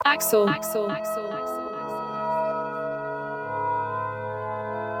AXL.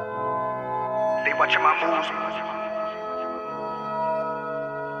 They watching my moves.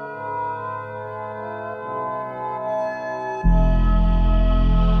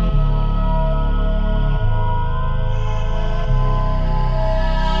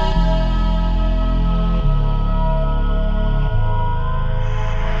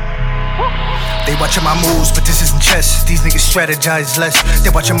 They watching my moves, but this isn't chess. These niggas strategize less. They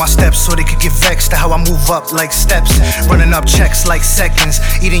watching my steps so they could get vexed at how I move up like steps. Running up checks like seconds.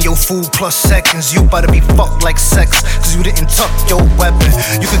 Eating your food plus seconds. You better be fucked like sex, cause you didn't tuck your weapon.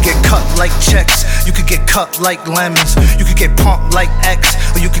 You could get cut like checks. You could get cut like lemons. You could get pumped like X.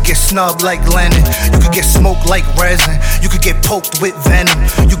 Or you could get snubbed like Lennon. You could get smoked like resin. You could get poked with venom.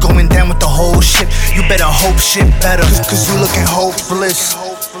 You going down with the whole shit. You better hope shit better, cause you looking hopeless.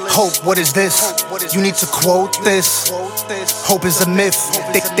 Hope, what is this? You need to quote this. Hope is a myth.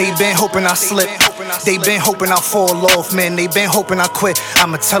 They been hoping I slip. They been hoping I fall off, man. They been hoping I quit.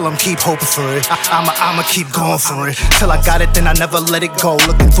 I'ma tell them keep hoping for it. I'ma keep going for it. Till I got it, then I never let it go.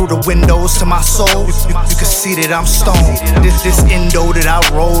 Looking through the windows to my soul. You can see that I'm stoned. This endo that I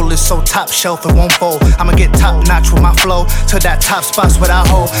roll is so top shelf it won't fold. I'ma get top notch with my flow. To that top spot's what I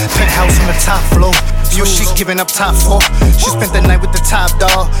hold. Penthouse on the top floor. Yo, she giving up top floor. She spent the night with the top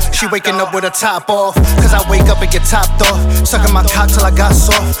dog. She waking up with her top off. Cause I wake up and get topped off. Sucking my cock till I got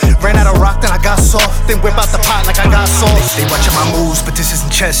soft. Ran out of rock, then I got soft. Then whip out the pot like I got sauce. They watching my moves, but this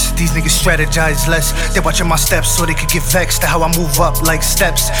isn't chess. These niggas strategize less. They watching my steps so they could get vexed at how I move up like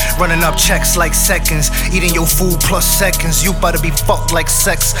steps. Running up checks like seconds. Eating your food plus seconds. You better be fucked like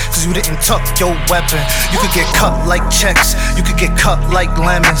sex, cause you didn't tuck your weapon. You could get cut like checks. You could get cut like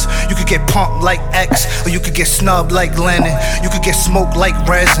lemons. You could get pumped like X. Or you could get snubbed like Lennon. You could get smoked like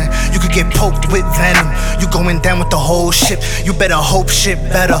resin. You could get poked with venom. You going down with the whole shit. You better hope shit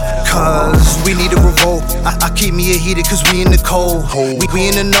better, cause we need a revolt. I keep me a heater cause we in the cold. We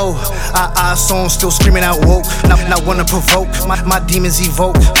in the know. Our song still screaming out woke. Not wanna provoke. My demons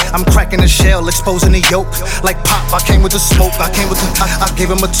evoke. I'm cracking the shell, exposing the yolk. Like pop, I came with the smoke. I gave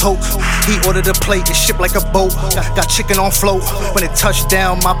him a toke. He ordered a plate, it shipped like a boat. Got chicken on float. When it touched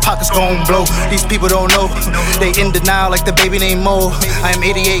down, my pockets gon' blow. These people don't know. They in denial like the baby named Mo. I am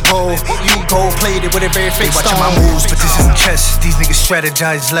 88 gold. You gold plated with a very fake stone. They watching my moves, but this isn't chess. These niggas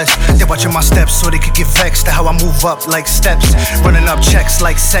strategize less. They watching my steps so they could get vexed at how I move up like steps. Running up checks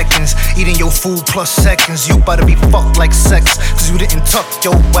like seconds. Eating your food plus seconds. You better be fucked like sex, cause you didn't tuck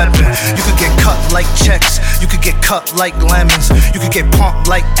your weapon. You could get cut like checks. You could get cut like lemons. You could get pumped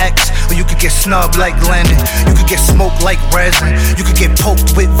like X. Or you could get snubbed like Lennon. You could get smoked like resin. You could get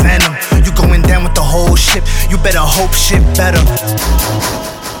poked with venom. You going down with the whole shit. You better hope shit better.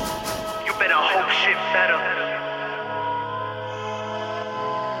 You better hope shit better.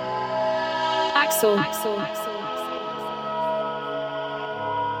 AXL.